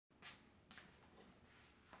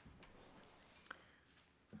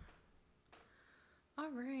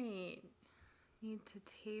All right, need to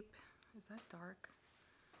tape, is that dark?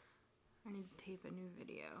 I need to tape a new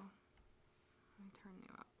video. Let me turn you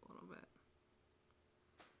up a little bit.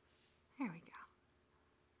 There we go.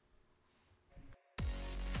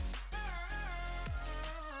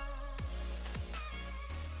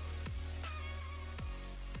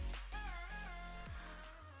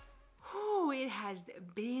 Oh, it has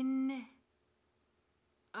been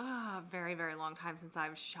a very, very long time since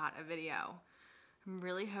I've shot a video. I'm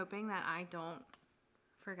really hoping that I don't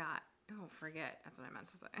forget, that's what I meant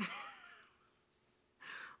to say.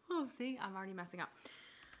 We'll see, I'm already messing up.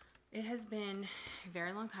 It has been a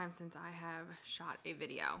very long time since I have shot a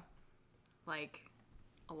video. Like,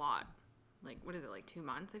 a lot. Like, what is it, like 2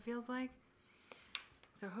 months it feels like?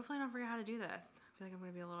 So hopefully I don't forget how to do this. I feel like I'm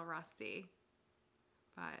gonna be a little rusty.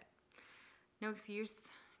 But no excuse,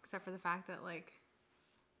 except for the fact that, like,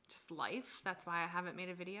 just life. That's why I haven't made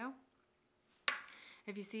a video.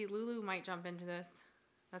 If you see, Lulu might jump into this.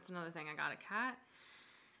 That's another thing. I got a cat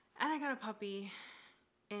and I got a puppy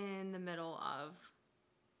in the middle of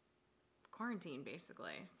quarantine,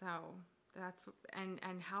 basically. So that's, and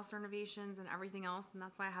house renovations and everything else, and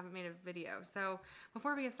that's why I haven't made a video. So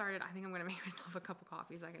before we get started, I think I'm gonna make myself a cup of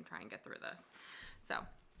coffee so I can try and get through this. So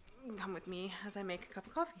come with me as I make a cup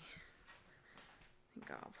of coffee. I think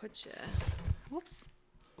I'll put you, whoops,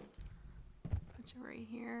 put you right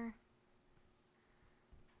here.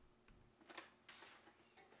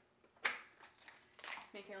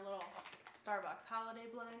 Making a little Starbucks holiday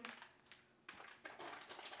blend.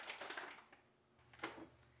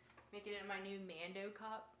 Making it in my new Mando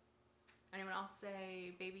cup. Anyone else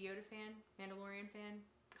say Baby Yoda fan, Mandalorian fan?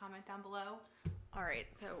 Comment down below. All right,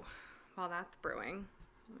 so while that's brewing,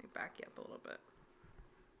 let me back you up a little bit.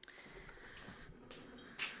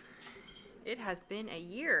 It has been a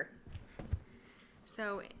year.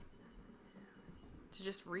 So to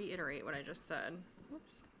just reiterate what I just said,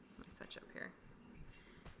 whoops, let me set you up here.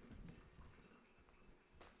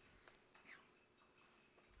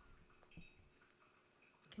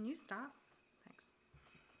 Can you stop? Thanks.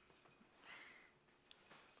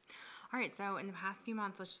 All right, so in the past few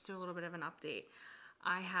months, let's just do a little bit of an update.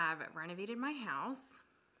 I have renovated my house,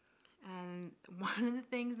 and one of the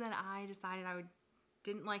things that I decided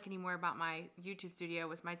didn't like anymore about my YouTube studio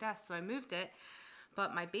was my desk, so I moved it,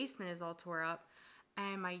 but my basement is all tore up,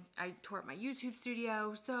 and I tore up my YouTube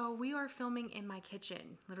studio, so we are filming in my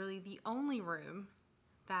kitchen, literally the only room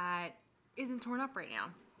that isn't torn up right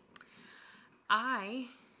now. I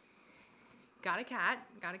got a cat,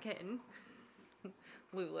 got a kitten,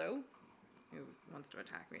 Lulu, who wants to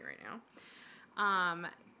attack me right now.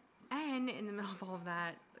 And in the middle of all of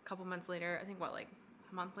that, a couple months later, I think what, like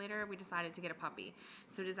a month later, we decided to get a puppy.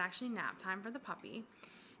 So it is actually nap time for the puppy.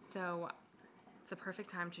 So it's a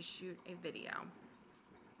perfect time to shoot a video.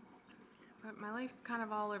 But my life's kind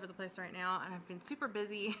of all over the place right now, and I've been super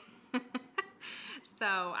busy. So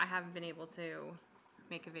I haven't been able to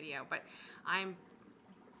make a video, but I'm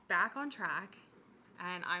back on track,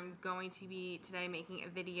 and I'm going to be today making a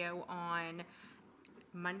video on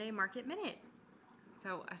Monday Market Minute.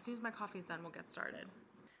 So as soon as my coffee's done, we'll get started.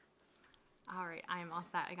 All right, I am all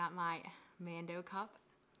set. I got my Mando cup.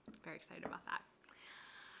 Very excited about that.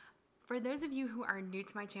 For those of you who are new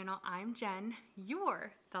to my channel, I'm Jen,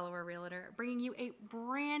 your Delaware Realtor, bringing you a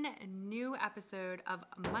brand new episode of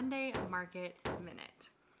Monday Market Minute.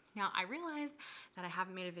 Now, I realized that I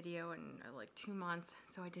haven't made a video in like 2 months,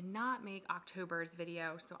 so I did not make October's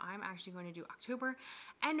video. So I'm actually going to do October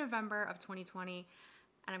and November of 2020,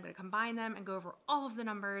 and I'm going to combine them and go over all of the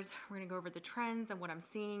numbers. We're going to go over the trends and what I'm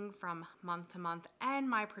seeing from month to month and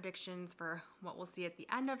my predictions for what we'll see at the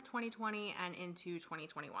end of 2020 and into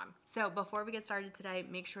 2021. So before we get started today,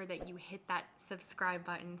 make sure that you hit that subscribe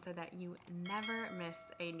button so that you never miss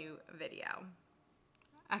a new video.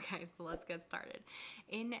 Okay, so let's get started.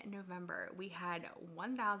 In November, we had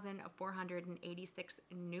 1,486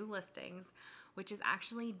 new listings, which is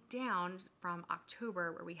actually down from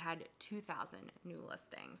October, where we had 2,000 new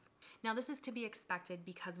listings. Now, this is to be expected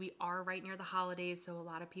because we are right near the holidays, so a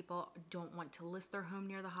lot of people don't want to list their home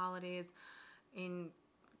near the holidays,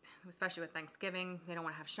 especially with Thanksgiving. They don't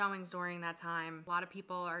want to have showings during that time. A lot of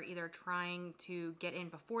people are either trying to get in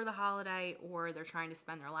before the holiday, or they're trying to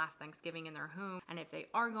spend their last Thanksgiving in their home. And if they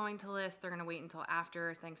are going to list, they're going to wait until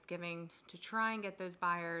after Thanksgiving to try and get those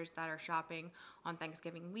buyers that are shopping on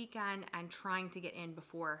Thanksgiving weekend and trying to get in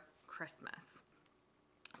before Christmas.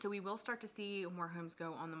 So we will start to see more homes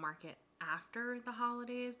go on the market after the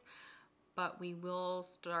holidays, but we will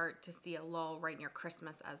start to see a lull right near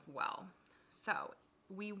Christmas as well. So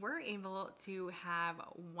we were able to have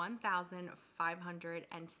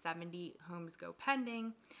 1,570 homes go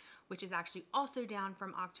pending, which is actually also down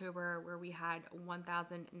from October, where we had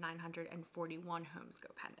 1,941 homes go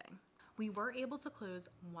pending. We were able to close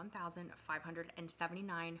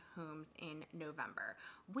 1,579 homes in November,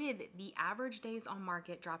 with the average days on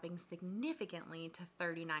market dropping significantly to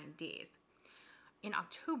 39 days. In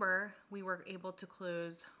October, we were able to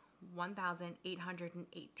close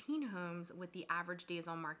 1,818 homes, with the average days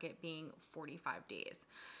on market being 45 days.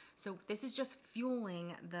 So this is just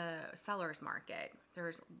fueling the seller's market.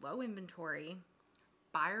 There's low inventory,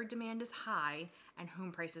 buyer demand is high, and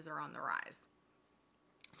home prices are on the rise.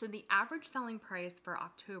 So the average selling price for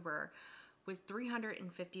October was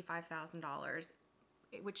 $355,000,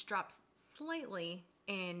 which drops slightly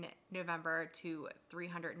in November to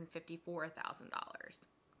 $354,000.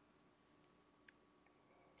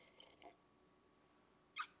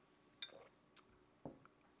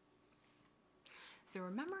 So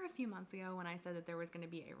remember a few months ago when I said that there was going to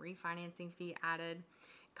be a refinancing fee added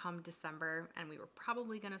come December, and we were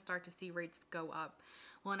probably going to start to see rates go up?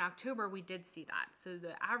 Well, in October, we did see that. So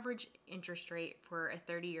the average interest rate for a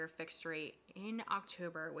 30-year fixed rate in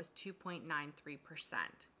October was 2.93%.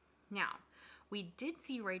 Now, we did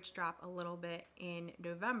see rates drop a little bit in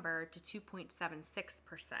November to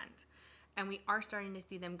 2.76%. And we are starting to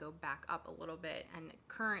see them go back up a little bit, and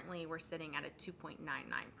currently we're sitting at a 2.99%.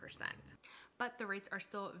 But the rates are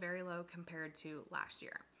still very low compared to last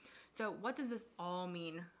year. So what does this all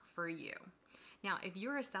mean for you? Now, if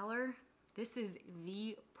you're a seller, this is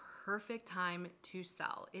the perfect time to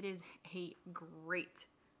sell. It is a great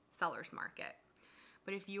seller's market.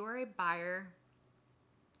 But if you are a buyer,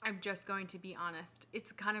 I'm just going to be honest,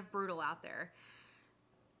 it's kind of brutal out there.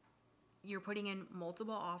 You're putting in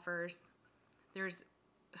multiple offers.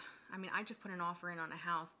 I just put an offer in on a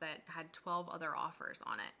house that had 12 other offers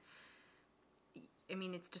on it.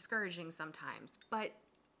 It's discouraging sometimes, but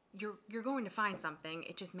you're going to find something.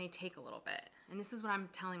 It just may take a little bit. And this is what I'm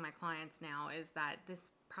telling my clients now, is that this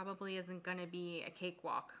probably isn't going to be a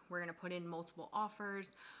cakewalk. We're going to put in multiple offers.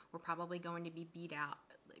 We're probably going to be beat out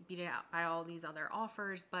by all these other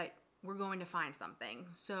offers, but we're going to find something.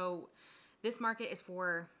 So this market is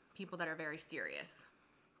for people that are very serious.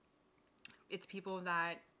 It's people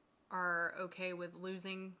that are okay with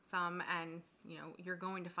losing some, and you're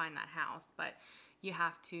going to find that house, but you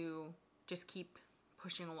have to just keep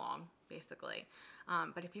pushing along, basically.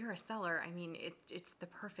 But if you're a seller, it's the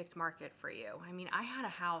perfect market for you. I had a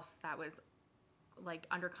house that was like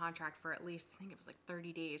under contract for at least, I think it was like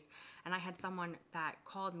 30 days. And I had someone that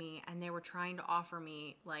called me, and they were trying to offer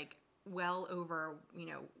me like well over,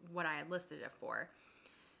 what I had listed it for.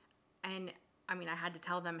 And I had to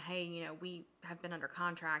tell them, hey, we have been under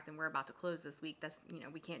contract and we're about to close this week. That's,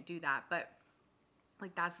 we can't do that. But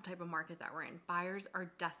like, that's the type of market that we're in. Buyers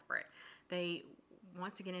are desperate. They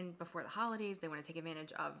want to get in before the holidays. They want to take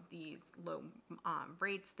advantage of these low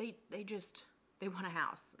rates. They want a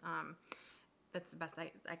house. That's the best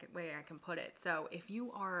way I can put it. So if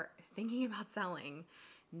you are thinking about selling,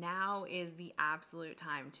 now is the absolute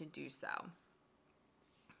time to do so.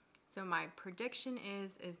 So my prediction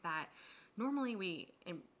is that normally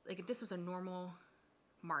if this was a normal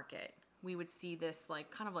market, we would see this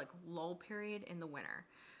kind of lull period in the winter,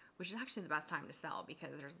 which is actually the best time to sell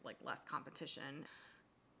because there's less competition.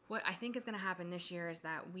 What I think is going to happen this year is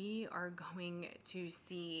that we are going to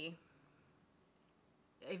see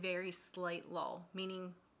a very slight lull,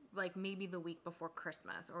 meaning maybe the week before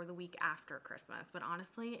Christmas or the week after Christmas. But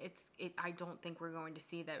honestly, I don't think we're going to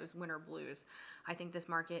see those winter blues. I think this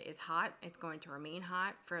market is hot. It's going to remain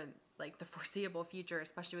hot for the foreseeable future,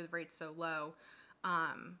 especially with rates so low.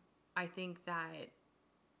 I think that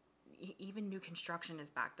even new construction is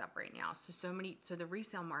backed up right now. So the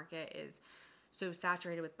resale market is so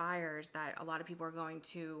saturated with buyers that a lot of people are going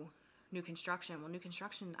to new construction. Well, new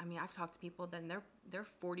construction, I've talked to people, then they're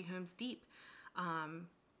 40 homes deep.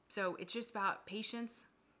 So it's just about patience,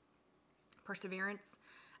 perseverance,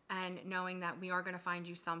 and knowing that we are going to find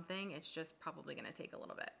you something. It's just probably going to take a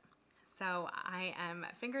little bit. So I am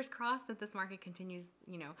fingers crossed that this market continues,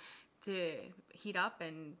 to heat up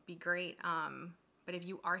and be great. But if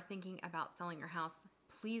you are thinking about selling your house,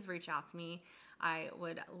 please reach out to me. I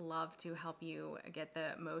would love to help you get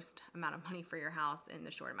the most amount of money for your house in the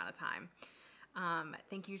short amount of time.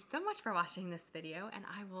 Thank you so much for watching this video, and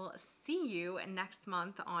I will see you next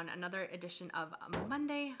month on another edition of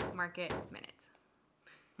Monday Market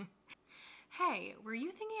Minute. Hey, were you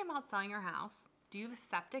thinking about selling your house? Do you have a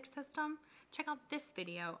septic system? Check out this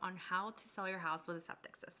video on how to sell your house with a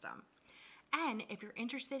septic system. And if you're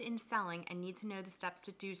interested in selling and need to know the steps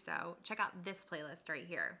to do so, check out this playlist right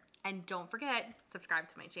here. And don't forget, subscribe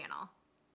to my channel.